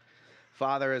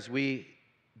Father, as we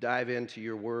dive into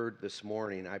your word this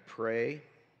morning, I pray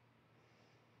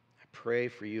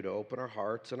for you to open our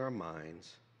hearts and our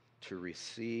minds to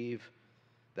receive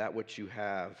that which you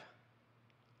have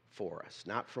for us,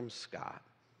 not from Scott,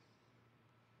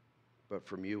 but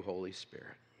from you, Holy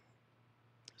Spirit.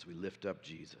 As we lift up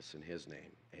Jesus in his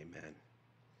name, amen.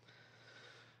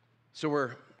 So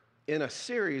we're in a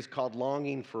series called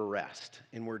Longing for Rest,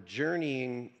 and we're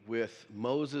journeying with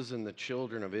Moses and the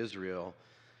children of Israel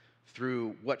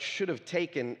through what should have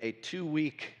taken a 2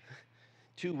 weeks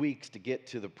to get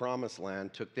to the promised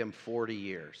land, took them 40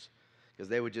 years, because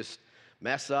they would just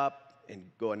mess up and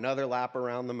go another lap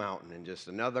around the mountain and just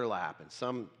another lap and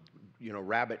some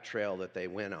rabbit trail that they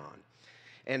went on.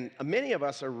 And many of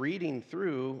us are reading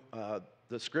through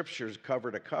the scriptures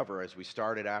cover to cover as we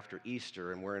started after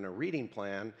Easter, and we're in a reading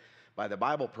plan by the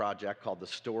Bible Project called The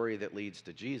Story That Leads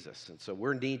to Jesus. And so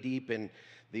we're knee-deep in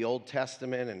the Old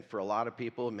Testament, and for a lot of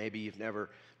people, maybe you've never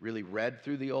really read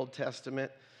through the Old Testament.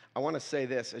 I want to say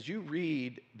this: as you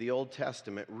read the Old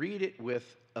Testament, read it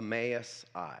with Emmaus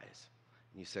eyes.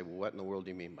 And you say, well, what in the world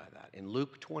do you mean by that? In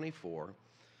Luke 24,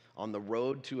 on the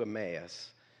road to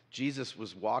Emmaus, Jesus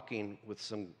was walking with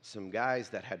some guys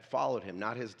that had followed him,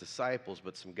 not his disciples,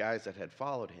 but some guys that had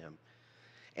followed him.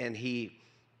 And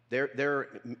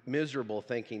they're miserable,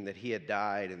 thinking that he had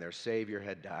died and their Savior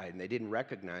had died, and they didn't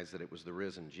recognize that it was the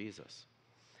risen Jesus.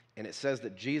 And it says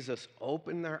that Jesus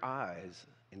opened their eyes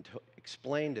and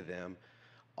explained to them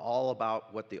all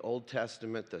about what the Old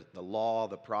Testament, the law,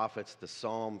 the prophets, the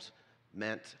Psalms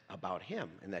meant about him,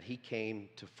 and that he came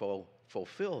to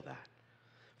fulfill that.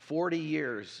 40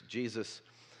 years Jesus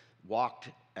walked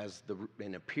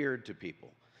and appeared to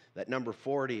people. That number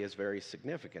 40 is very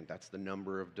significant. That's the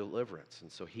number of deliverance.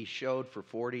 And so he showed for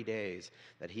 40 days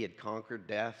that he had conquered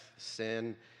death,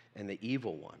 sin, and the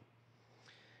evil one.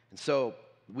 And so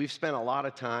we've spent a lot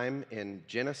of time in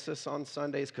Genesis on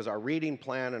Sundays because our reading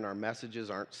plan and our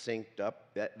messages aren't synced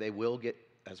up. They will get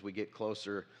as we get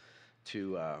closer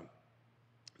to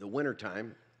the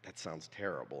wintertime. That sounds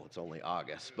terrible. It's only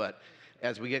August, but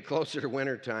as we get closer to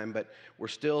wintertime, but we're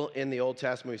still in the Old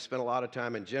Testament. We've spent a lot of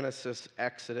time in Genesis,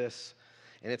 Exodus,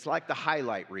 and it's like the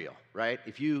highlight reel, right?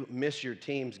 If you miss your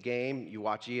team's game, you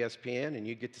watch ESPN and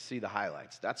you get to see the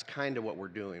highlights. That's kind of what we're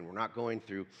doing. We're not going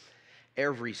through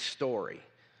every story.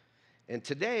 And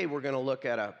today we're going to look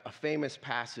at a famous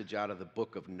passage out of the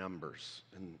book of Numbers.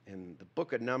 And the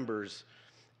book of Numbers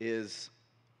is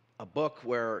a book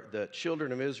where the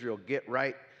children of Israel get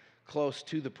right close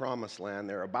to the promised land.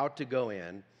 They're about to go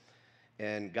in,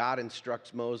 and God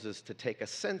instructs Moses to take a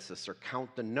census or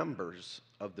count the numbers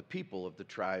of the people of the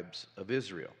tribes of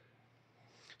Israel.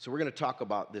 So we're going to talk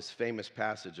about this famous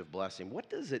passage of blessing. What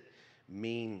does it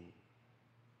mean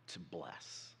to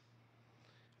bless?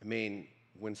 I mean,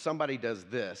 when somebody does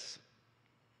this,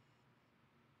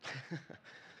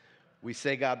 we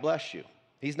say, God bless you.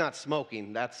 He's not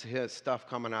smoking. That's his stuff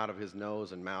coming out of his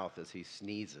nose and mouth as he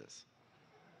sneezes.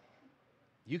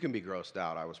 You can be grossed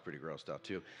out. I was pretty grossed out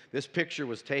too. This picture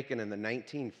was taken in the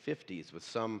 1950s with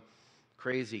some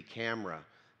crazy camera.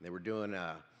 They were doing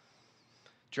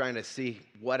trying to see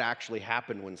what actually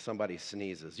happened when somebody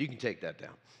sneezes. You can take that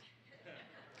down.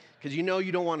 Because you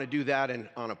don't want to do that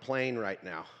on a plane right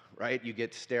now, right? You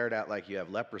get stared at like you have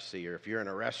leprosy, or if you're in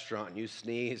a restaurant and you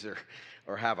sneeze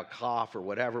or have a cough or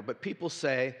whatever. But people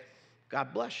say,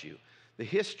 God bless you. The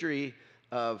history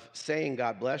of saying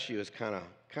God bless you is kind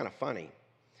of funny.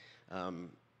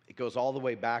 It goes all the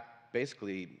way back,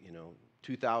 basically,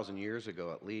 2,000 years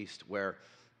ago at least, where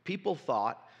people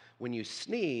thought when you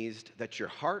sneezed that your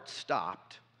heart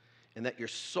stopped and that your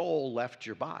soul left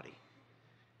your body.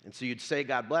 And so you'd say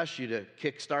God bless you to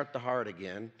kickstart the heart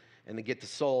again and to get the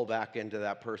soul back into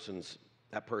that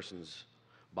person's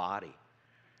body.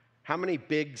 How many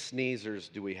big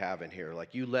sneezers do we have in here?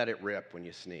 Like, you let it rip when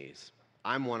you sneeze.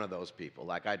 I'm one of those people.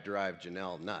 Like, I drive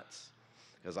Janelle nuts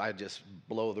because I just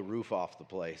blow the roof off the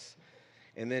place.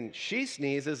 And then she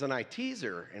sneezes and I tease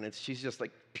her, and she's just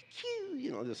like,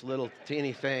 pew, this little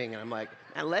teeny thing. And I'm like,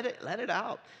 man, let it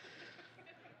out.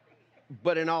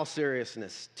 But in all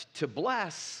seriousness, to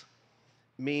bless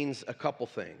means a couple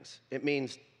things. It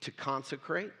means to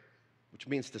consecrate, which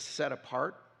means to set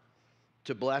apart.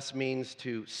 To bless means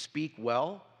to speak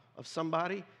well of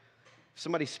somebody. If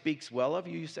somebody speaks well of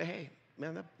you, you say, hey,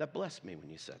 man, that blessed me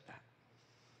when you said that.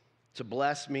 To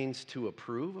bless means to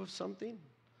approve of something,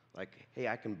 like, hey,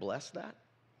 I can bless that.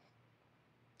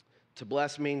 To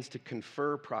bless means to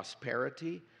confer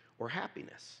prosperity or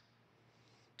happiness,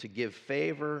 to give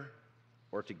favor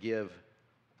or to give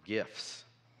gifts.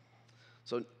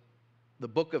 So the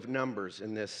book of Numbers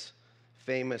in this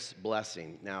famous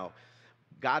blessing. Now,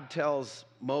 God tells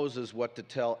Moses what to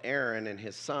tell Aaron and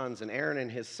his sons, and Aaron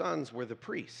and his sons were the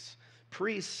priests.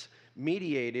 Priests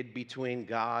mediated between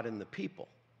God and the people.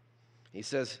 He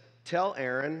says, tell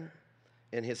Aaron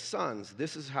and his sons,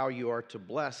 this is how you are to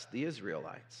bless the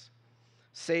Israelites.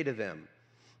 Say to them,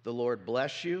 the Lord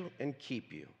bless you and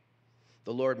keep you.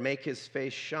 The Lord make his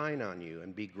face shine on you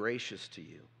and be gracious to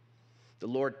you. The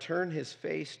Lord turn his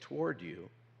face toward you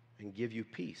and give you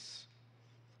peace.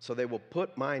 So they will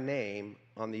put my name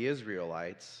on the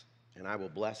Israelites, and I will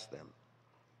bless them.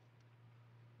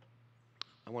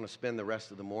 I want to spend the rest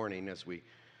of the morning as we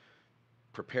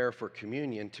prepare for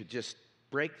communion to just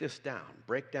break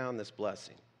down this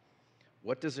blessing.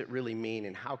 What does it really mean,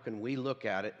 and how can we look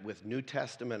at it with New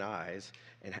Testament eyes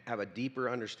and have a deeper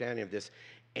understanding of this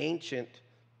ancient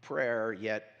prayer,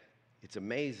 yet it's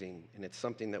amazing, and it's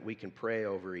something that we can pray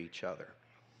over each other.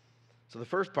 So the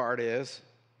first part is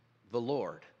the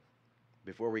Lord,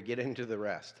 before we get into the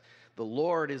rest. The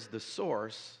Lord is the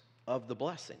source of the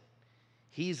blessing.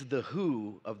 He's the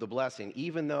who of the blessing.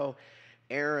 Even though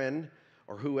Aaron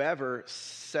or whoever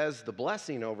says the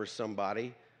blessing over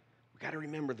somebody, we got to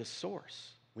remember the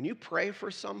source. When you pray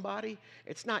for somebody,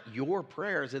 it's not your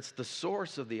prayers, it's the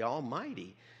source of the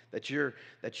Almighty that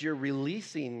you're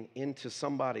releasing into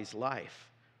somebody's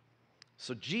life.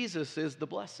 So Jesus is the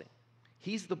blessing.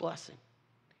 He's the blessing.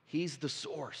 He's the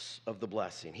source of the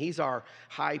blessing. He's our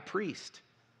high priest.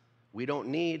 We don't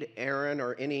need Aaron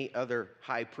or any other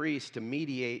high priest to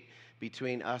mediate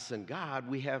between us and God.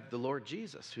 We have the Lord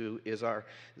Jesus, who is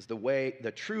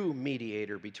the true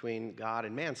mediator between God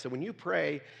and man. So when you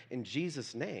pray in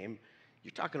Jesus' name,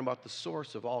 you're talking about the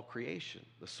source of all creation,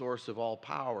 the source of all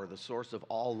power, the source of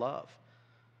all love.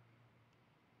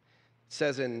 It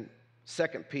says in 2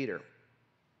 Peter,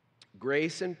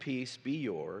 grace and peace be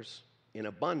yours in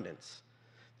abundance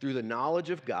through the knowledge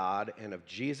of God and of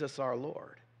Jesus our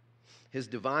Lord. His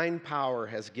divine power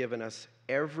has given us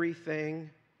everything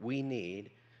we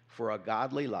need for a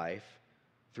godly life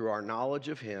through our knowledge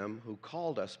of him who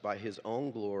called us by his own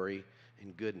glory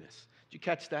and goodness. Did you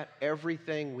catch that?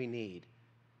 Everything we need.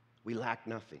 We lack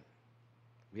nothing.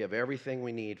 We have everything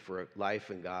we need for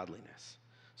life and godliness.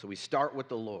 So we start with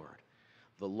the Lord.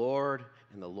 The Lord,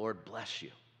 and the Lord bless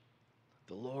you.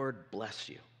 The Lord bless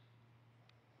you.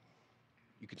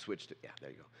 You can switch to, there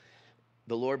you go.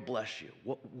 The Lord bless you.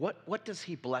 What does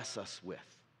he bless us with?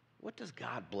 What does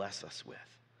God bless us with?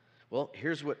 Well,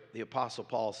 here's what the Apostle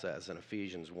Paul says in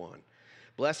Ephesians 1.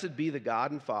 Blessed be the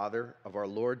God and Father of our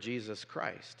Lord Jesus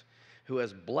Christ, who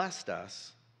has blessed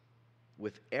us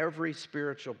with every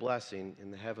spiritual blessing in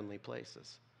the heavenly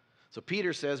places. So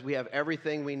Peter says we have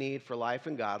everything we need for life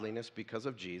and godliness because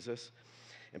of Jesus.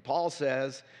 And Paul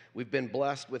says we've been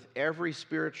blessed with every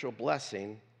spiritual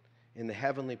blessing in the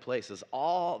heavenly places.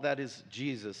 All that is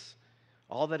Jesus,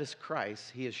 all that is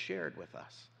Christ, he has shared with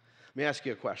us. Let me ask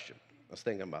you a question. I was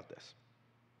thinking about this.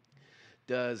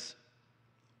 Does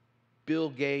Bill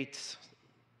Gates,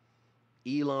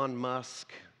 Elon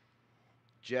Musk,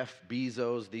 Jeff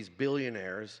Bezos, these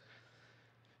billionaires,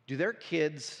 do their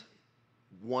kids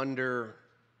wonder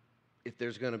if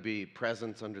there's going to be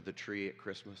presents under the tree at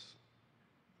Christmas?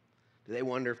 Do they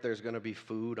wonder if there's going to be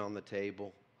food on the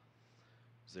table?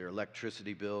 Is their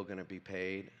electricity bill going to be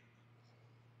paid?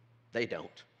 They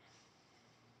don't.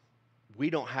 We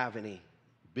don't have any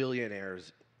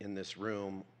billionaires in this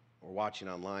room or watching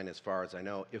online as far as I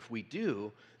know. If we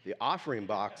do, the offering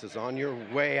box is on your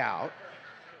way out,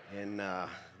 and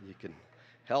you can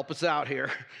help us out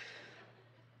here.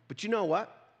 But you know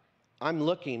what? I'm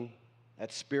looking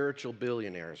at spiritual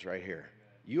billionaires right here.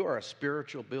 You are a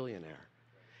spiritual billionaire.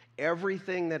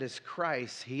 Everything that is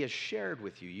Christ, he has shared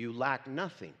with you. You lack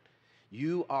nothing.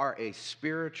 You are a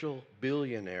spiritual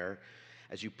billionaire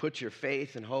as you put your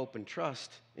faith and hope and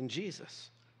trust in Jesus.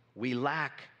 We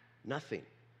lack nothing.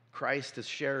 Christ has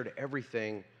shared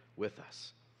everything with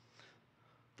us.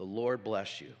 The Lord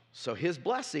bless you. So his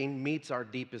blessing meets our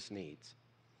deepest needs.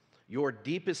 Your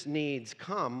deepest needs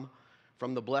come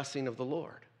from the blessing of the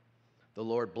Lord. The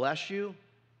Lord bless you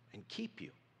and keep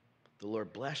you. The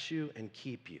Lord bless you and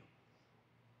keep you.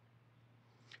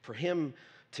 For him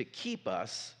to keep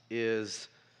us is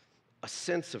a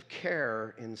sense of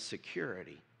care and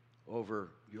security over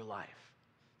your life,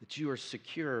 that you are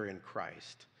secure in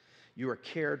Christ. You are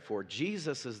cared for.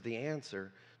 Jesus is the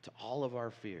answer to all of our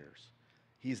fears.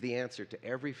 He's the answer to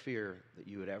every fear that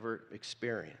you would ever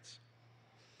experience.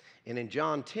 And in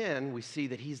John 10, we see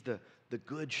that he's the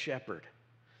good shepherd,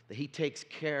 that he takes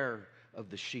care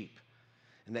of the sheep,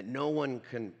 and that no one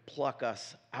can pluck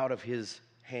us out of his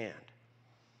hand.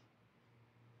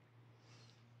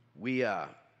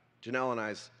 Janelle and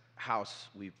I's house,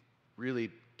 we've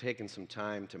really taken some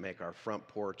time to make our front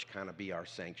porch kind of be our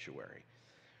sanctuary,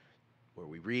 where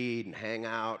we read and hang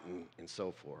out and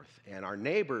so forth. And our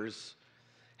neighbors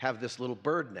have this little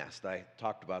bird nest. I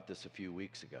talked about this a few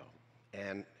weeks ago.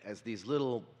 And as these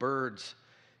little birds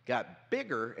got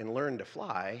bigger and learned to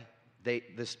fly,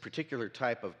 this particular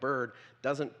type of bird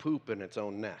doesn't poop in its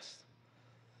own nest.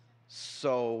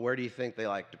 So where do you think they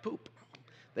like to poop?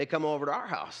 They come over to our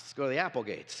house. Let's go to the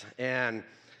Applegates. And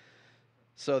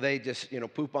so they just,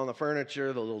 poop on the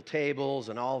furniture, the little tables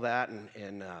and all that,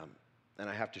 and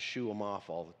I have to shoo them off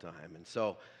all the time. And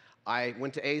so I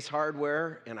went to Ace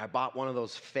Hardware, and I bought one of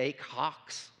those fake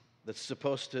hawks that's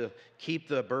supposed to keep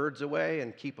the birds away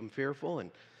and keep them fearful, and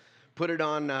put it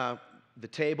on the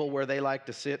table where they like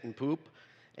to sit and poop.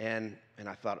 And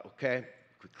I thought, okay,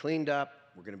 we cleaned up,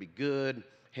 we're going to be good.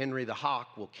 Henry the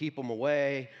hawk will keep them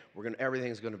away.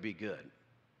 Everything's going to be good.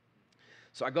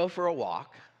 So I go for a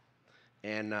walk,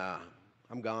 and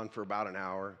I'm gone for about an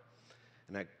hour.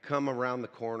 And I come around the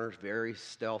corner, very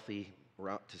stealthy,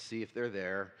 to see if they're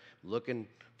there, looking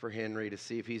for Henry to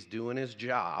see if he's doing his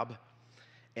job.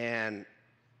 And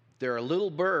there are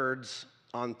little birds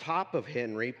on top of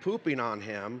Henry, pooping on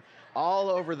him all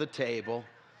over the table.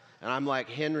 And I'm like,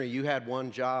 Henry, you had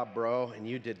one job, bro, and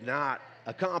you did not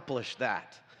accomplish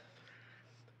that.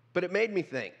 But it made me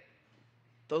think,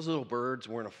 those little birds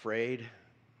weren't afraid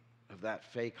of that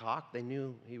fake hawk. They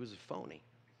knew he was a phony.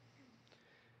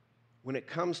 When it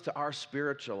comes to our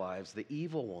spiritual lives, the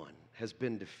evil one has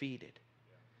been defeated.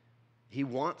 He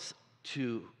wants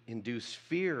to induce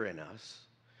fear in us,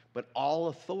 but all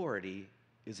authority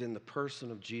is in the person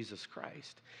of Jesus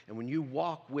Christ. And when you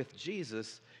walk with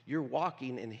Jesus, you're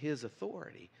walking in his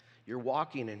authority. You're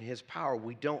walking in his power.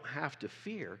 We don't have to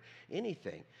fear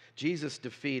anything. Jesus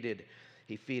defeated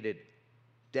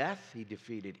death, he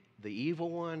defeated the evil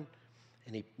one,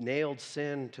 and he nailed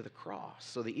sin to the cross.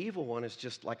 So the evil one is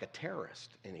just like a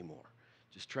terrorist anymore,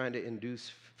 just trying to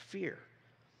induce fear.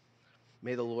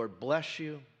 May the Lord bless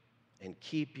you and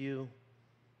keep you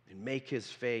and make his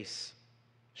face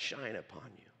shine upon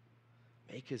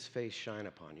you. Make his face shine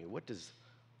upon you. What does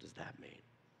that mean?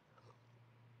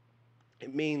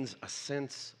 It means a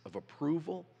sense of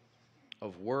approval,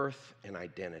 of worth, and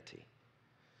identity.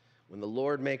 When the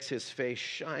Lord makes his face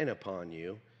shine upon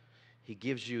you, he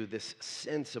gives you this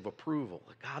sense of approval,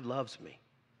 that God loves me,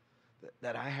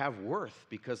 that I have worth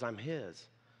because I'm his,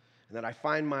 and that I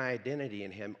find my identity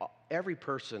in him. Every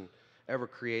person ever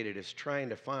created is trying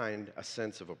to find a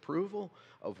sense of approval,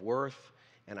 of worth,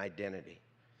 and identity.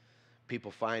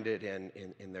 People find it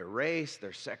in their race,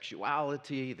 their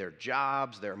sexuality, their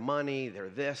jobs, their money, their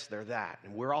this, their that,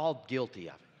 and we're all guilty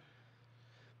of it.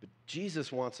 But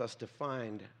Jesus wants us to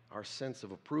find our sense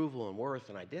of approval and worth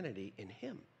and identity in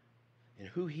him, in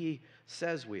who he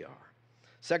says we are.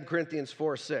 2 Corinthians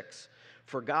 4:6,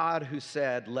 for God who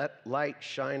said, let light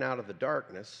shine out of the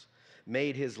darkness,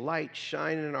 made his light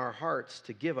shine in our hearts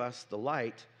to give us the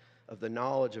light of the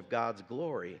knowledge of God's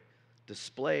glory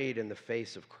displayed in the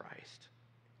face of Christ.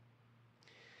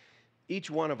 Each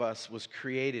one of us was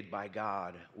created by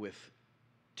God with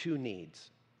two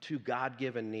needs, two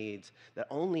God-given needs that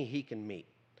only he can meet.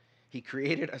 He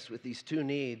created us with these two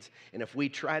needs, and if we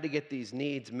try to get these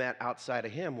needs met outside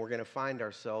of him, we're going to find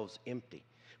ourselves empty.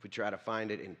 If we try to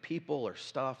find it in people or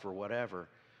stuff or whatever,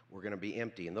 we're going to be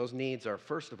empty. And those needs are,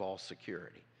 first of all,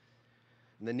 security.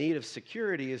 And the need of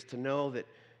security is to know that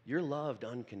you're loved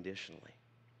unconditionally.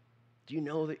 Do you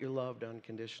know that you're loved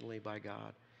unconditionally by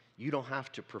God? You don't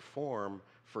have to perform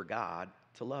for God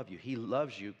to love you. He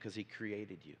loves you because he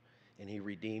created you, and he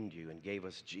redeemed you and gave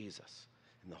us Jesus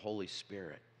and the Holy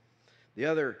Spirit. The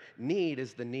other need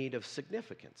is the need of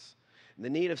significance. And the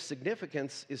need of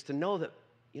significance is to know that,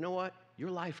 you know what?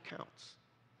 Your life counts.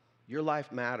 Your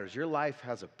life matters. Your life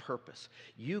has a purpose.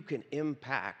 You can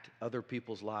impact other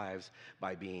people's lives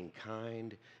by being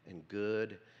kind and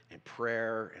good and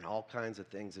prayer and all kinds of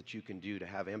things that you can do to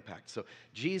have impact. So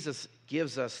Jesus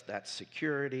gives us that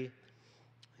security,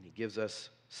 and he gives us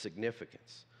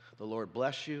significance. The Lord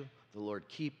bless you. The Lord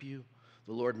keep you.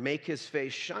 The Lord make his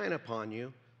face shine upon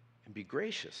you and be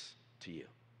gracious to you.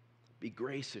 Be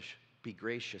gracious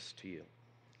to you.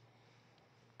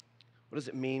 What does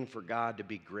it mean for God to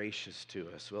be gracious to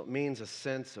us? Well, it means a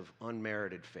sense of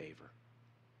unmerited favor.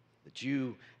 That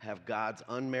you have God's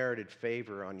unmerited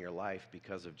favor on your life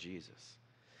because of Jesus.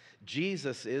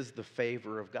 Jesus is the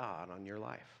favor of God on your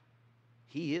life.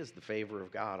 He is the favor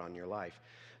of God on your life.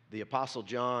 The Apostle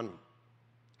John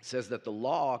says that the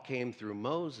law came through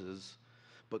Moses,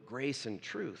 but grace and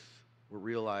truth were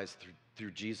realized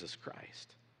through Jesus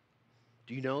Christ.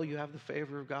 Do you know you have the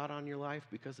favor of God on your life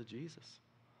because of Jesus?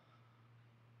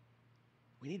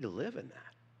 We need to live in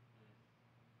that.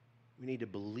 We need to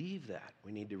believe that.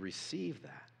 We need to receive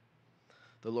that.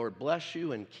 The Lord bless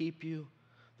you and keep you.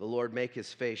 The Lord make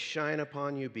his face shine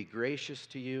upon you, be gracious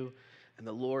to you, and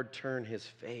the Lord turn his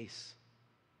face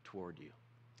toward you.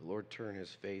 The Lord turn his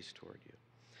face toward you.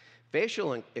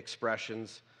 Facial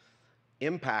expressions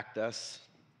impact us,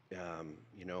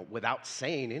 without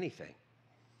saying anything.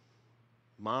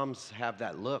 Moms have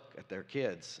that look at their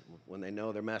kids when they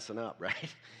know they're messing up,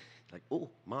 right? Like, oh,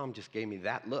 mom just gave me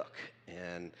that look.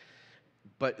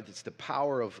 But it's the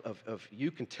power of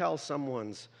you can tell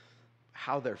someone's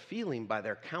how they're feeling by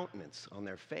their countenance on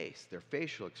their face, their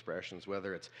facial expressions,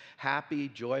 whether it's happy,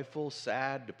 joyful,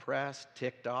 sad, depressed,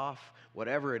 ticked off,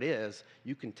 whatever it is,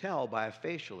 you can tell by a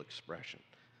facial expression.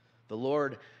 The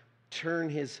Lord turn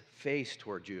his face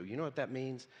toward you. You know what that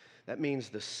means? That means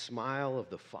the smile of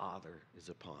the Father is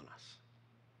upon us.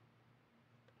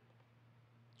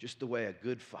 Just the way a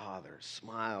good father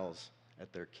smiles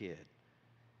at their kid.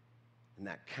 And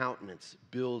that countenance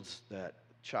builds that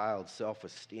child's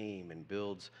self-esteem and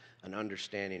builds an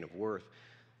understanding of worth.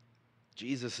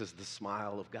 Jesus is the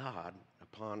smile of God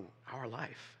upon our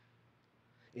life.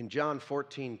 In John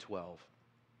 14:12,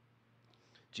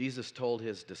 Jesus told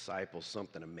his disciples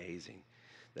something amazing,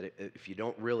 that if you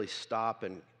don't really stop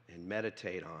and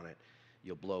meditate on it,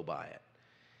 you'll blow by it.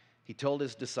 He told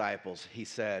his disciples, he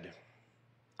said,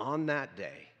 on that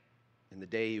day, and the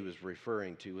day he was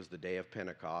referring to was the day of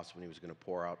Pentecost when he was going to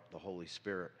pour out the Holy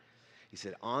Spirit. He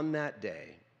said, on that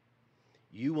day,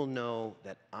 you will know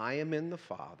that I am in the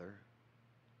Father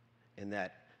and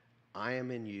that I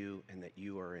am in you and that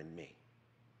you are in me.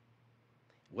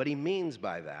 What he means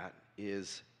by that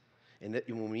is, and that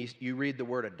when you read the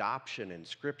word adoption in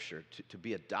Scripture, to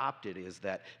be adopted is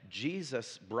that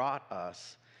Jesus brought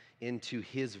us into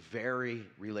his very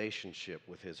relationship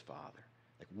with his Father.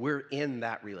 Like we're in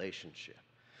that relationship.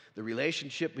 The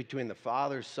relationship between the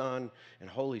Father, Son, and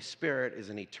Holy Spirit is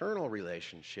an eternal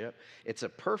relationship. It's a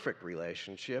perfect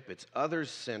relationship. It's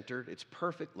others-centered. It's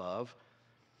perfect love.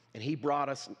 And he brought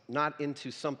us not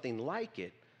into something like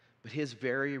it, but his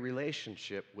very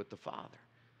relationship with the Father.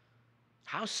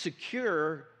 How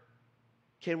secure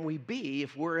can we be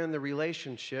if we're in the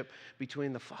relationship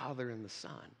between the Father and the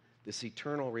Son? This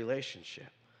eternal relationship.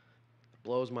 It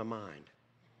blows my mind.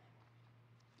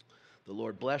 The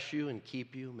Lord bless you and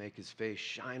keep you, make his face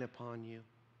shine upon you.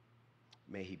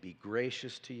 May he be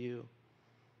gracious to you,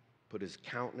 put his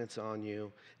countenance on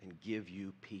you, and give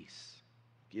you peace.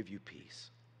 Give you peace.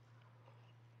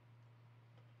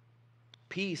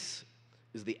 Peace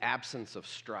is the absence of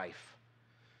strife.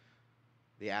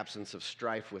 The absence of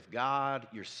strife with God,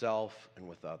 yourself, and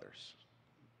with others.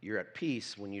 You're at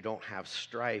peace when you don't have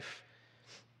strife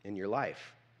in your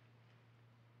life.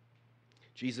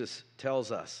 Jesus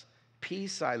tells us,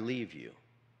 peace I leave you.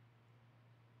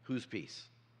 Whose peace?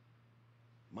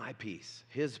 My peace,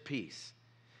 his peace.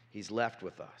 He's left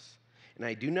with us. And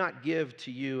I do not give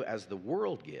to you as the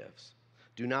world gives.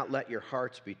 Do not let your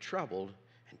hearts be troubled,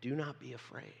 and do not be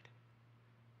afraid.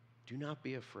 Do not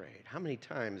be afraid. How many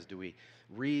times do we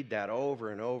read that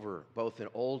over and over, both in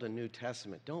Old and New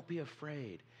Testament? Don't be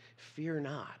afraid. Fear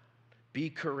not. Be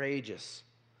courageous.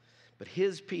 But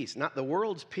his peace, not the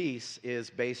world's peace, is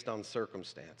based on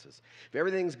circumstances. If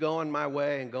everything's going my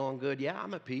way and going good, yeah,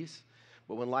 I'm at peace.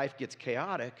 But when life gets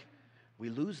chaotic, we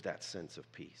lose that sense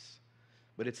of peace.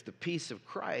 But it's the peace of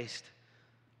Christ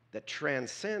that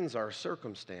transcends our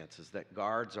circumstances, that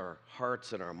guards our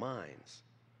hearts and our minds.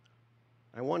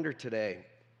 I wonder today,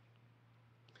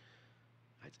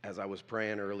 as I was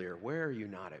praying earlier, where are you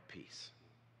not at peace?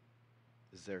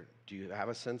 Do you have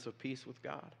a sense of peace with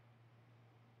God?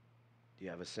 Do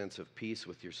you have a sense of peace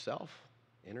with yourself,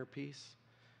 inner peace?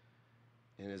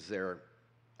 And is there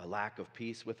a lack of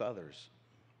peace with others?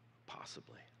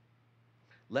 Possibly.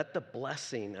 Let the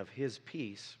blessing of his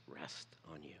peace rest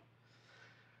on you.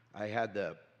 I had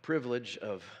the privilege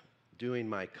of doing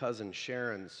my cousin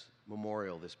Sharon's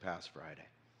memorial this past Friday.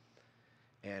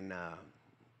 And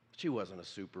she wasn't a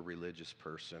super religious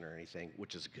person or anything,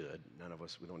 which is good. None of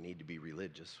us, we don't need to be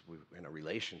religious. We're in a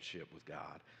relationship with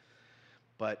God.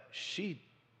 But she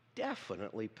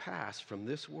definitely passed from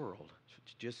this world.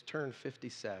 She just turned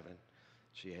 57.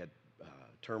 She had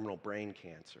terminal brain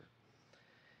cancer.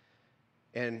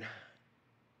 And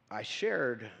I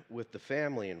shared with the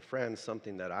family and friends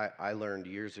something that I learned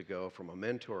years ago from a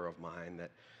mentor of mine,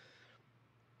 that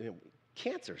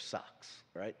cancer sucks,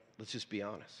 right? Let's just be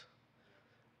honest.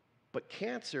 But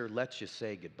cancer lets you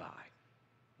say goodbye.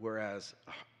 Whereas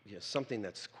something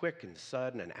that's quick and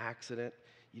sudden, an accident,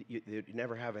 you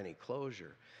never have any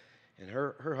closure. And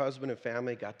her husband and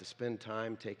family got to spend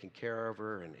time taking care of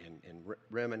her and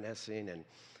reminiscing. And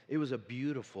it was a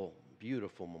beautiful,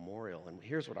 beautiful memorial. And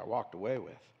here's what I walked away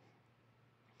with.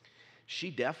 She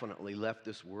definitely left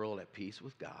this world at peace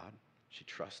with God. She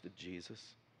trusted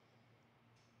Jesus.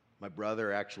 My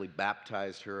brother actually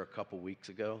baptized her a couple weeks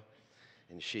ago.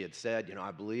 And she had said, you know,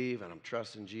 I believe and I'm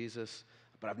trusting Jesus,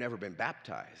 but I've never been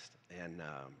baptized. And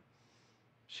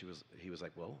he was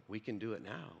like, well, we can do it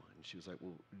now. And she was like,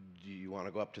 well, do you want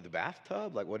to go up to the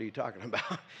bathtub? Like, what are you talking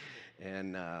about?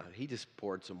 And he just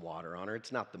poured some water on her.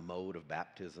 It's not the mode of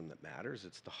baptism that matters.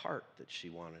 It's the heart that she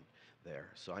wanted there.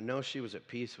 So I know she was at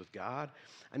peace with God.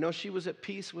 I know she was at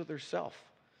peace with herself,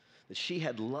 that she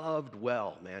had loved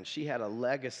well, man. She had a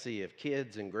legacy of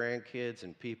kids and grandkids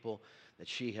and people that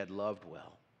she had loved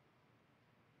well.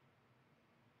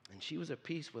 And she was at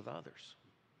peace with others.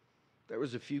 There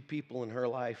was a few people in her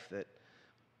life that,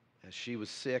 as she was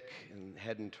sick and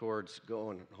heading towards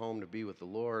going home to be with the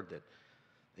Lord, that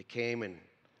they came and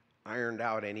ironed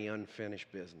out any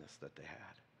unfinished business that they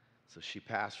had. So she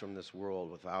passed from this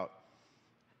world without,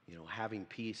 having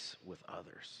peace with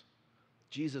others.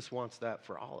 Jesus wants that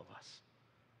for all of us.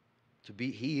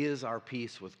 He is our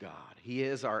peace with God. He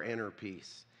is our inner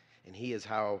peace. And he is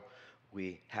how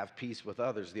we have peace with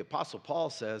others. The Apostle Paul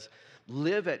says,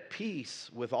 live at peace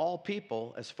with all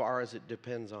people as far as it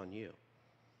depends on you.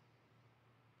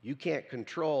 You can't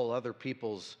control other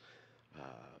people's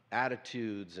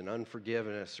attitudes and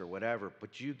unforgiveness or whatever,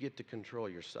 but you get to control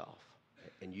yourself,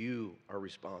 and you are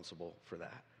responsible for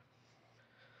that.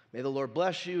 May the Lord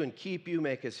bless you and keep you,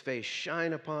 make his face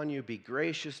shine upon you, be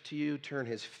gracious to you, turn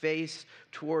his face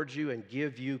towards you, and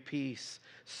give you peace.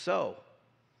 So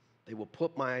they will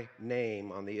put my name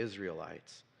on the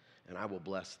Israelites, and I will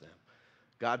bless them.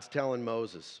 God's telling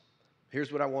Moses,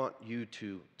 here's what I want you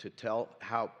to tell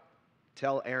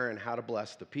Aaron how to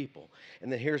bless the people. And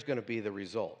then here's going to be the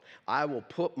result. I will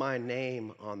put my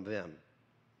name on them,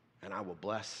 and I will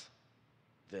bless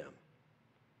them.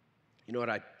 You know what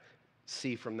I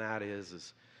see from that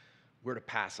is we're to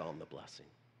pass on the blessing.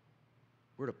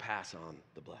 We're to pass on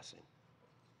the blessing.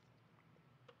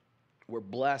 We're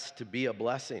blessed to be a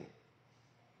blessing.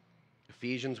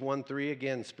 Ephesians 1:3,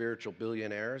 again, spiritual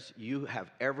billionaires, you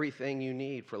have everything you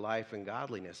need for life and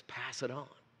godliness. Pass it on.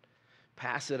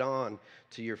 Pass it on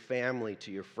to your family,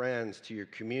 to your friends, to your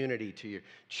community, to your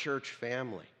church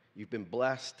family. You've been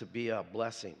blessed to be a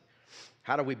blessing.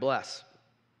 How do we bless?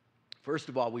 First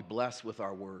of all, we bless with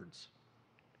our words.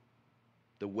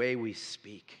 The way we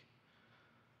speak.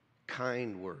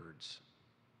 Kind words,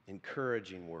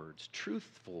 encouraging words,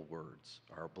 truthful words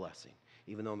are a blessing,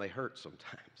 even though they hurt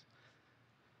sometimes.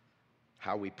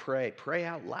 How we pray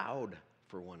out loud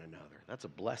for one another. That's a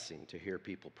blessing to hear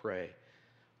people pray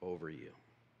over you.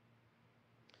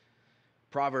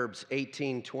 Proverbs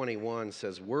 18:21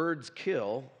 says, words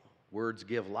kill, words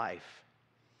give life.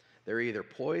 They're either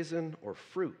poison or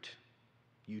fruit.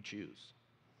 You choose.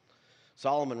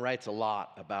 Solomon writes a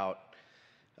lot about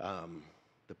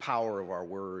the power of our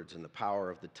words and the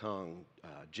power of the tongue.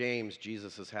 James,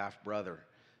 Jesus' half-brother,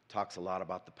 talks a lot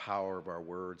about the power of our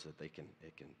words, that it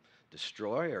can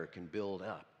destroy or it can build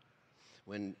up.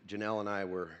 When Janelle and I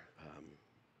were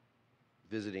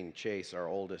visiting Chase, our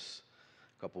oldest,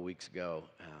 a couple weeks ago,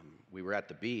 we were at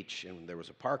the beach and there was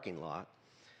a parking lot,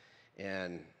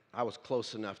 and I was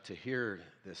close enough to hear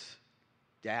this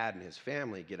dad and his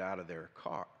family get out of their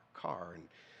car, and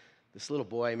this little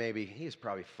boy, he's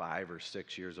probably 5 or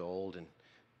 6 years old, and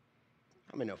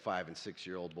I know 5 and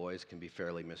 6-year-old boys can be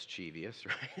fairly mischievous,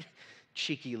 right?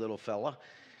 Cheeky little fella.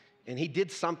 And he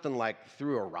did something like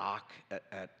threw a rock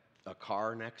at a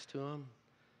car next to him,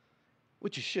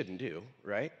 which you shouldn't do,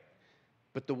 right?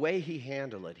 But the way he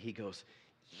handled it, he goes,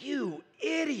 "You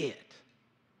idiot!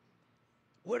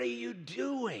 What are you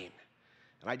doing?"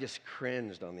 And I just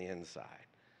cringed on the inside.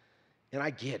 And I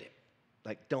get it.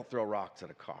 Like, don't throw rocks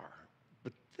at a car.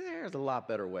 But there's a lot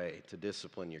better way to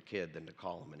discipline your kid than to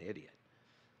call him an idiot.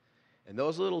 And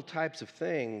those little types of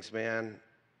things, man,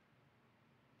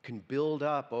 can build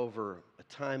up over a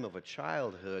time of a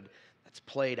childhood that's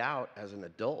played out as an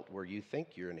adult where you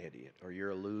think you're an idiot or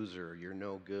you're a loser or you're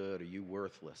no good or you're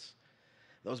worthless.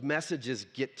 Those messages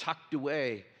get tucked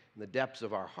away in the depths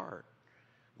of our heart.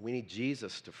 We need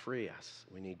Jesus to free us.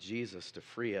 We need Jesus to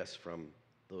free us from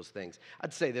those things.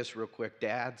 I'd say this real quick,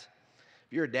 dads.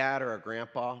 If you're a dad or a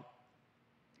grandpa,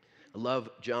 I love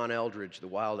John Eldridge, the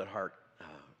Wild at Heart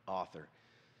author.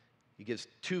 He gives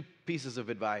 2 pieces of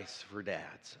advice for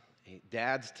dads.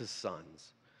 Dads to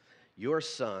sons. Your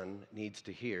son needs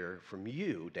to hear from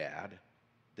you, dad,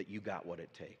 that you got what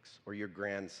it takes. Or your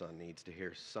grandson needs to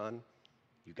hear, son,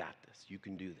 you got this. You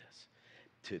can do this.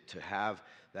 to have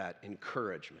that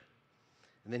encouragement.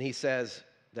 And then he says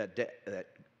that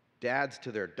dads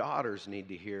to their daughters need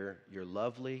to hear, you're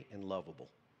lovely and lovable.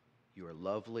 You are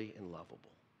lovely and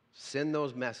lovable. Send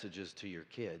those messages to your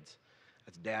kids.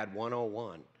 That's Dad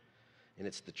 101, and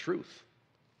it's the truth.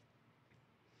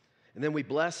 And then we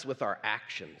bless with our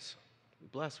actions. We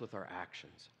bless with our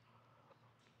actions.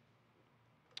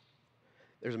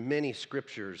 There's many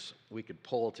scriptures we could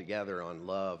pull together on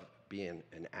love being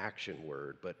an action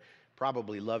word, but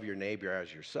probably love your neighbor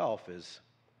as yourself is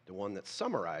the one that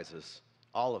summarizes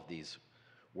all of these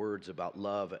words about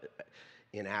love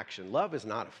in action. Love is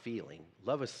not a feeling.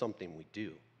 Love is something we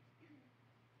do.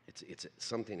 It's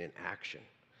something in action.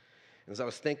 And as I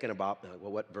was thinking about,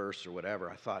 well, what verse or whatever,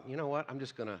 I thought, you know what? I'm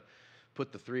just going to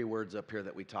put the 3 words up here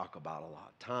that we talk about a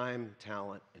lot: time,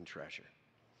 talent, and treasure.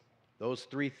 Those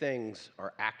 3 things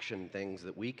are action things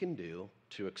that we can do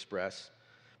to express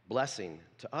blessing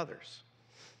to others.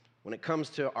 When it comes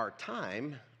to our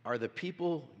time, are the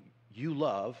people you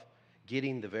love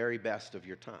getting the very best of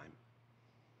your time?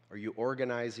 Are you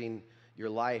organizing your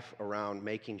life around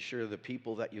making sure the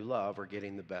people that you love are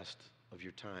getting the best of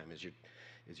your time? Is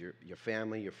your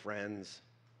family, your friends,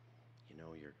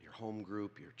 your home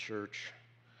group, your church?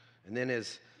 And then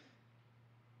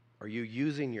are you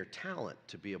using your talent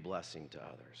to be a blessing to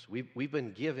others? We've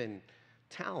been given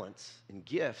talents and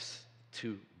gifts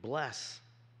to bless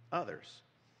others.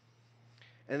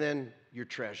 And then your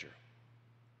treasure,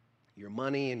 your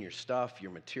money and your stuff,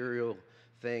 your material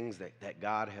things that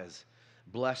God has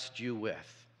blessed you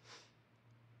with.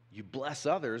 You bless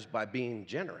others by being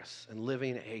generous and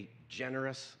living a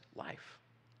generous life.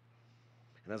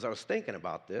 And as I was thinking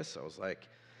about this, I was like,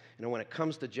 when it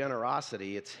comes to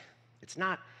generosity, it's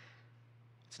not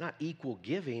equal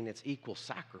giving, it's equal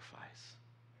sacrifice.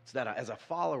 It's that as a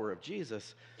follower of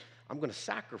Jesus, I'm going to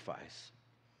sacrifice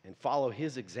and follow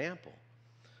his example.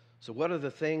 So what are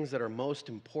the things that are most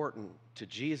important to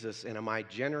Jesus, and am I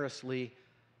generously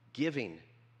giving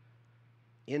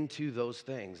into those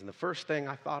things? And the first thing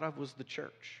I thought of was the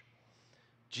church.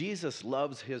 Jesus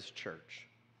loves his church.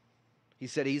 He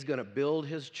said he's going to build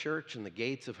his church, and the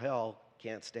gates of hell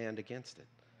can't stand against it.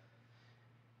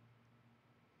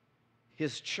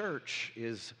 His church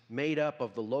is made up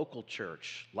of the local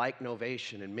church, like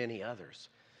Novation and many others.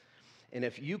 And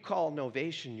if you call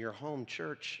Novation your home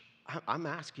church, I'm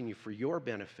asking you for your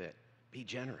benefit, be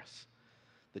generous.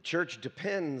 The church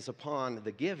depends upon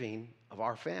the giving of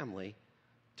our family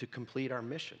to complete our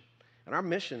mission. And our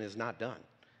mission is not done.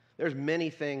 There's many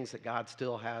things that God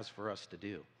still has for us to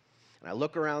do. And I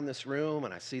look around this room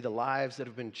and I see the lives that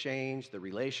have been changed, the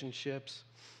relationships.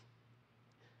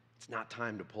 It's not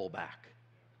time to pull back.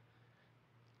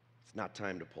 It's not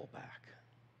time to pull back.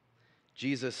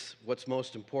 Jesus, what's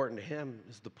most important to him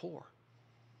is the poor.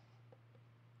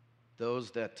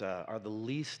 Those that are the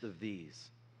least of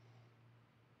these.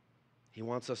 He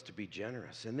wants us to be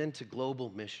generous. And then to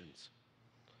global missions.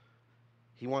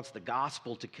 He wants the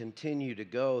gospel to continue to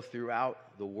go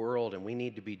throughout the world, and we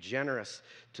need to be generous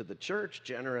to the church,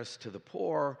 generous to the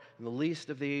poor, and the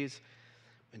least of these,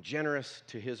 and generous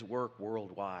to his work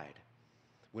worldwide.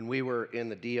 When we were in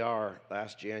the DR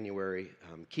last January,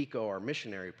 Kiko, our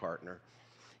missionary partner,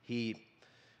 he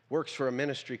works for a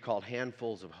ministry called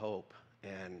Handfuls of Hope,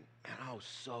 and I was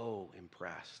so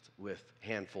impressed with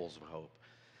Handfuls of Hope.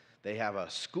 They have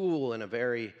a school in a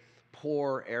very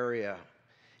poor area,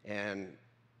 and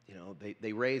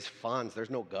they raise funds. There's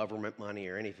no government money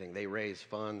or anything. They raise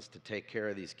funds to take care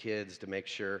of these kids, to make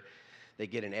sure they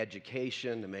get an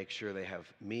education, to make sure they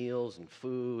have meals and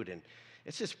food, and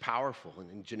it's just powerful.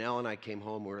 And Janelle and I came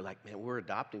home, we were like, man, we're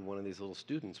adopting one of these little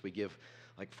students. We give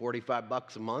like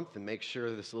 $45 a month and make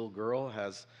sure this little girl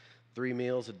has 3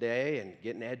 meals a day and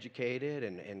getting educated,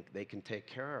 and they can take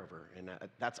care of her. And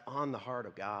that's on the heart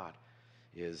of God,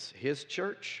 is his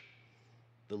church,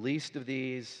 the least of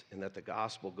these, and that the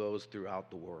gospel goes throughout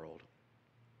the world.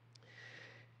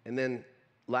 And then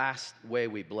last way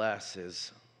we bless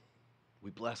is we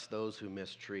bless those who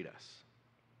mistreat us.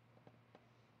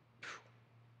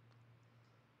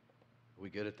 Are we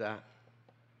good at that?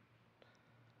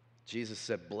 Jesus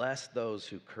said, bless those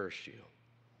who curse you.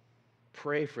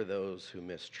 Pray for those who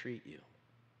mistreat you.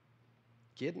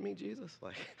 Kidding me, Jesus?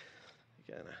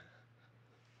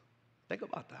 Think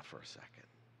about that for a second.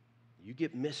 You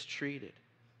get mistreated.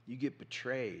 You get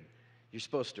betrayed. You're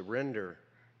supposed to render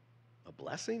a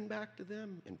blessing back to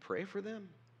them and pray for them?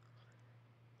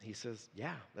 He says,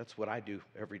 yeah, that's what I do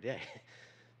every day.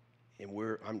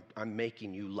 And I'm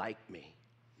making you like me.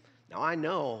 Now, I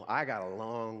know I got a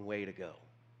long way to go.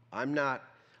 I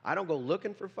don't go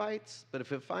looking for fights, but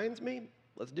if it finds me,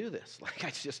 let's do this. Like,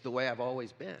 that's just the way I've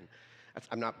always been.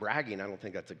 I'm not bragging. I don't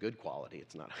think that's a good quality.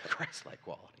 It's not a Christ-like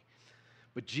quality.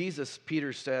 But Jesus,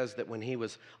 Peter says that when he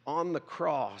was on the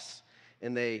cross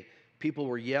and people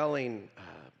were yelling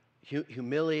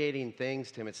humiliating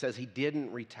things to him, it says he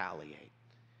didn't retaliate.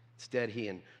 Instead, he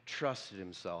entrusted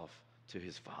himself to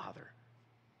his Father.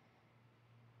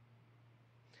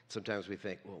 Sometimes we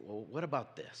think, well, what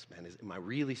about this, man? Am I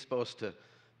really supposed to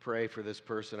pray for this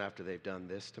person after they've done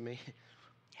this to me?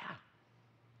 Yeah.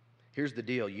 Here's the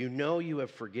deal. You know you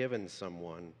have forgiven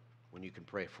someone when you can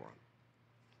pray for them.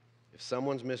 If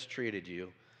someone's mistreated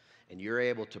you and you're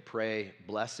able to pray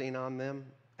blessing on them,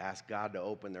 ask God to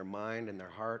open their mind and their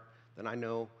heart, then I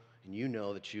know and you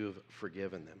know that you've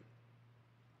forgiven them.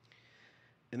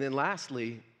 And then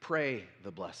lastly, pray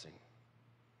the blessing.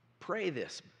 Pray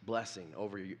this blessing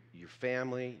over your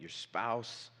family, your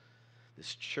spouse,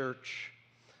 this church,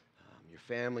 your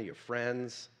family, your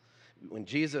friends. When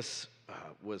Jesus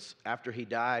after he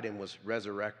died and was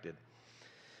resurrected,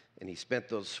 and he spent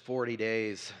those 40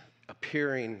 days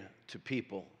appearing to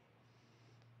people,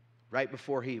 right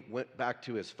before he went back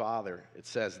to his Father, it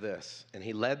says this, and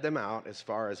he led them out as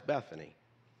far as Bethany,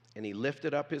 and he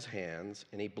lifted up his hands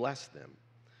and he blessed them.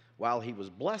 While he was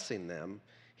blessing them,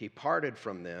 he parted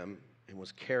from them and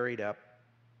was carried up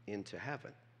into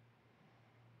heaven.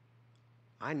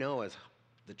 I know as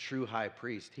the true high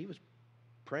priest, he was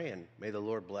praying, may the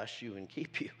Lord bless you and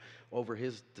keep you, over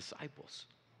his disciples.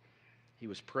 He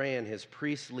was praying his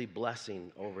priestly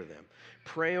blessing over them.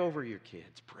 Pray over your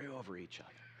kids. Pray over each other.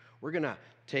 We're going to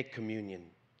take communion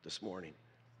this morning.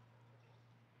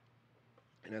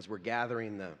 And as we're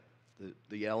gathering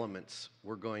the elements,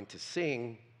 we're going to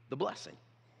sing the blessing.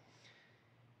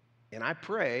 And I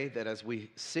pray that as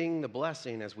we sing the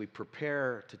blessing, as we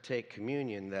prepare to take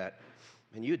communion, that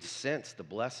you'd sense the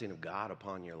blessing of God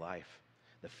upon your life,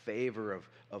 the favor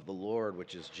of the Lord,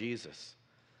 which is Jesus,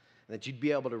 and that you'd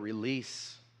be able to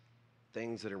release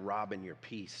things that are robbing your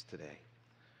peace today,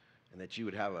 and that you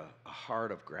would have a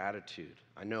heart of gratitude.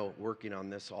 I know working on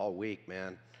this all week,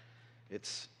 man,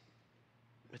 it's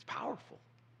powerful.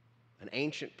 An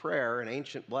ancient prayer, an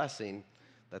ancient blessing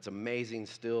that's amazing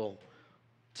still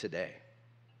today.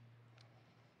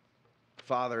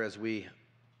 Father, as we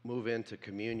move into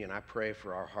communion, I pray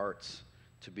for our hearts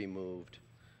to be moved.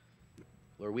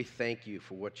 Lord, we thank you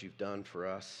for what you've done for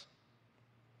us.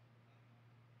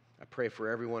 I pray for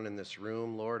everyone in this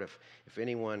room, Lord, if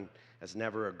anyone has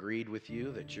never agreed with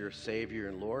you that you're Savior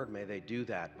and Lord, may they do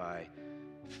that by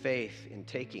faith in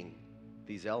taking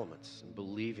these elements and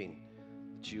believing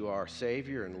that you are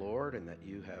Savior and Lord and that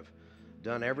you have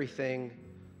done everything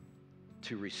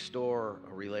to restore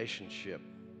a relationship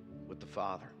with the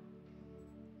Father.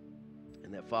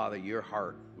 And that, Father, your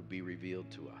heart would be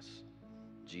revealed to us.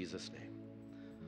 In Jesus' name.